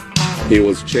He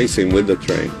was chasing with the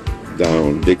train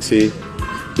down Dixie.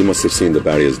 He must have seen the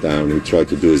barriers down. He tried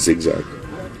to do a zigzag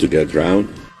to get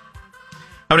around.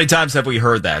 How many times have we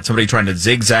heard that? Somebody trying to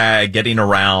zigzag, getting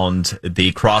around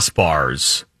the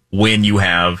crossbars when you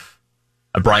have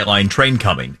a bright line train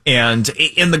coming. And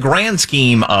in the grand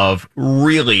scheme of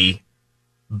really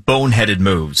boneheaded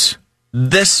moves,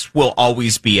 this will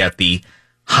always be at the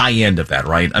high end of that,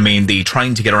 right? I mean, the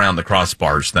trying to get around the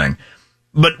crossbars thing.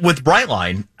 But with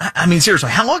Brightline, I mean, seriously,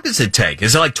 how long does it take?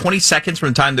 Is it like 20 seconds from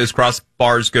the time those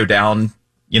crossbars go down,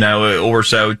 or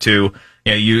so to,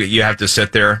 you have to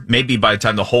sit there? Maybe by the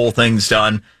time the whole thing's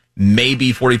done,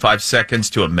 maybe 45 seconds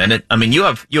to a minute. I mean, you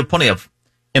have plenty of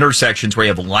intersections where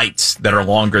you have lights that are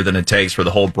longer than it takes for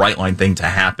the whole Brightline thing to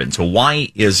happen. So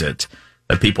why is it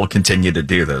that people continue to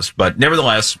do this? But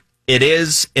nevertheless, it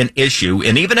is an issue.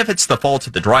 And even if it's the fault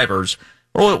of the drivers,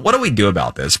 well, what do we do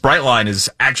about this? Brightline is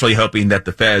actually hoping that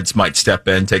the feds might step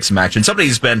in, take some action. Somebody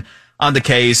who's been on the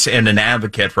case and an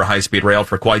advocate for high-speed rail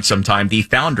for quite some time, the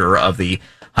founder of the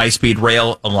High-Speed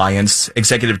Rail Alliance,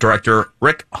 Executive Director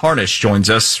Rick Harnish, joins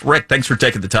us. Rick, thanks for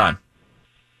taking the time.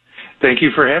 Thank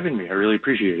you for having me. I really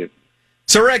appreciate it.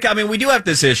 So, Rick, I mean, we do have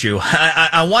this issue.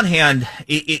 On one hand,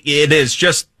 it is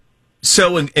just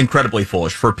so incredibly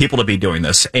foolish for people to be doing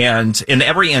this. And in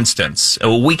every instance,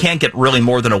 we can't get really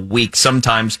more than a week,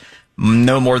 sometimes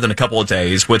no more than a couple of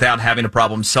days, without having a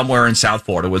problem somewhere in South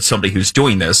Florida with somebody who's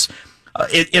doing this.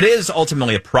 It is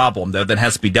ultimately a problem, though, that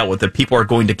has to be dealt with, that people are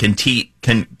going to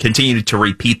continue to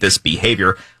repeat this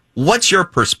behavior. What's your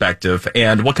perspective,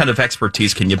 and what kind of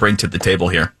expertise can you bring to the table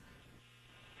here?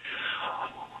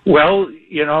 Well,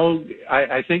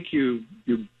 I think you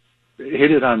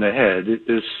hit it on the head.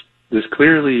 This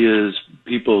clearly is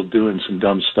people doing some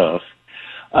dumb stuff.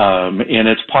 And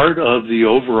it's part of the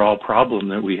overall problem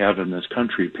that we have in this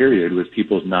country, period, with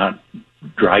people not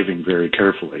driving very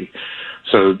carefully.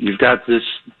 So you've got this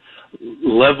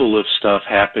level of stuff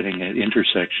happening at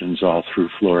intersections all through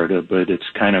Florida, but it's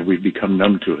we've become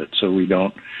numb to it, so we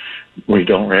don't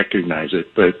recognize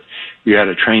it. But you add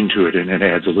a train to it, and it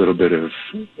adds a little bit of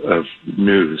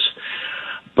news.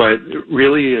 But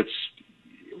really, it's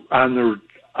on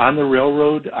the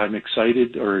railroad. I'm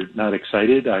excited, or not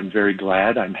excited. I'm very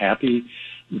glad. I'm happy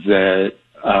that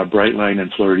Brightline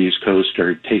and Florida East Coast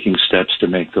are taking steps to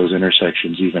make those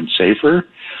intersections even safer.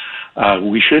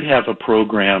 We should have a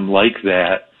program like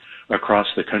that across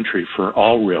the country for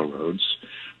all railroads,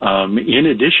 in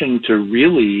addition to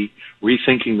really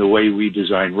rethinking the way we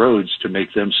design roads to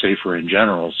make them safer in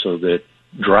general, so that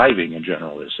driving in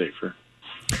general is safer.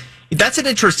 That's an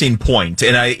interesting point,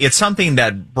 and it's something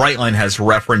that Brightline has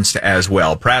referenced as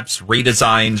well. Perhaps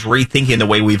redesigns, rethinking the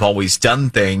way we've always done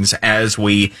things as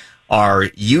we are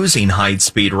using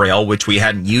high-speed rail, which we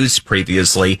hadn't used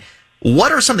previously.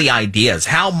 What are some of the ideas?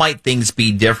 How might things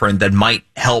be different that might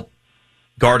help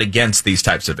guard against these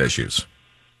types of issues?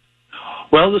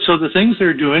 Well, so the things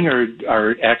they're doing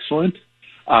are excellent.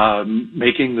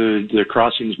 Making the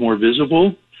crossings more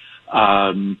visible,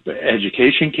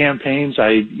 education campaigns.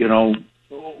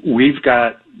 We've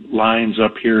got lines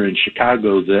up here in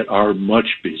Chicago that are much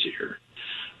busier,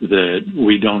 that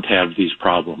we don't have these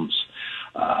problems.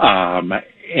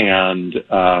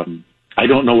 I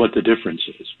don't know what the difference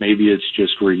is. Maybe it's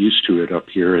just we're used to it up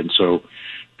here, and so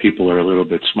people are a little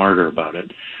bit smarter about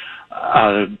it.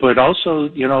 But also,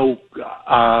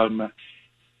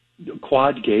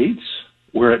 quad gates,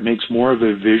 where it makes more of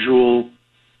a visual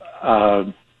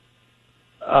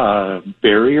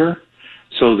barrier,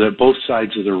 so that both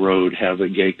sides of the road have a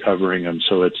gate covering them,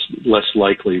 so it's less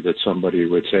likely that somebody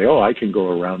would say, oh, I can go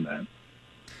around that.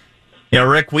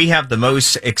 Rick, we have the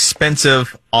most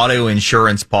expensive auto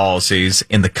insurance policies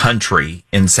in the country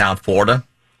in South Florida,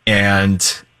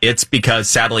 and it's because,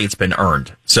 sadly, it's been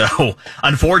earned. So,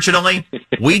 unfortunately,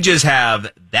 we just have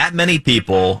that many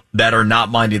people that are not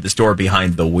minding the store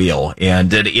behind the wheel,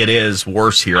 and it is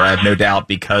worse here, I have no doubt,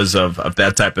 because of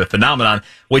that type of phenomenon,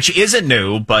 which isn't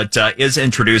new, but is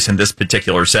introduced in this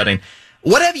particular setting.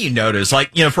 What have you noticed?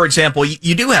 Like, for example,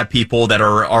 you do have people that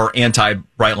are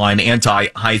anti-Brightline,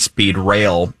 anti-high-speed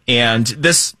rail, and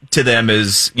this to them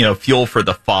is, fuel for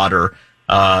the fodder,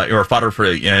 or fodder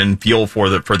and fuel for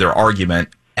their argument.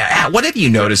 What have you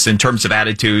noticed in terms of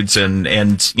attitudes and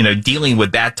dealing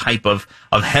with that type of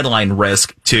headline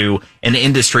risk to an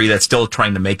industry that's still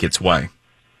trying to make its way?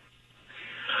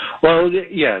 Well,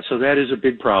 yeah, so that is a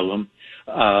big problem.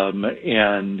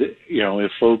 And,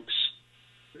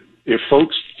 if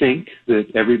folks think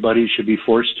that everybody should be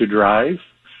forced to drive,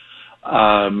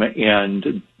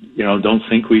 and, don't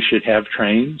think we should have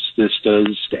trains, this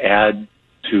does add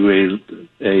to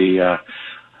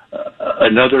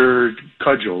another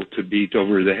cudgel to beat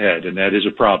over the head, and that is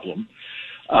a problem.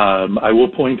 I will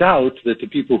point out that the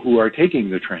people who are taking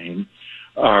the train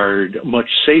are much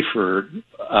safer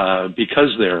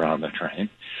because they're on the train.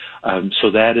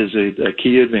 So that is a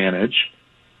key advantage.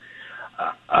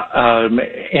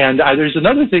 And there's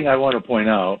another thing I want to point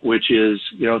out, which is,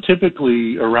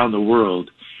 typically around the world,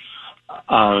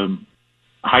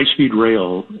 high-speed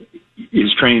rail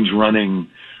is trains running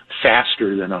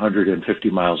faster than 150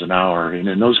 miles an hour, and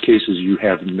in those cases you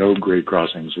have no grade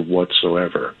crossings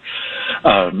whatsoever.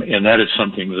 And that is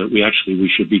something that we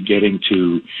should be getting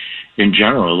to in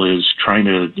general, is trying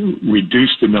to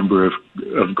reduce the number of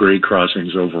grade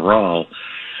crossings overall,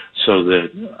 so that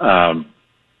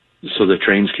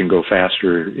trains can go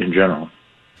faster in general.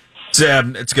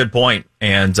 It's a good point.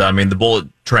 And the bullet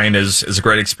train is a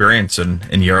great experience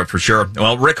in Europe for sure.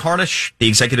 Well, Rick Harnish, the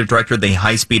executive director of the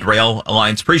High Speed Rail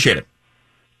Alliance, appreciate it.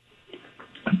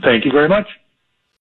 Thank you very much.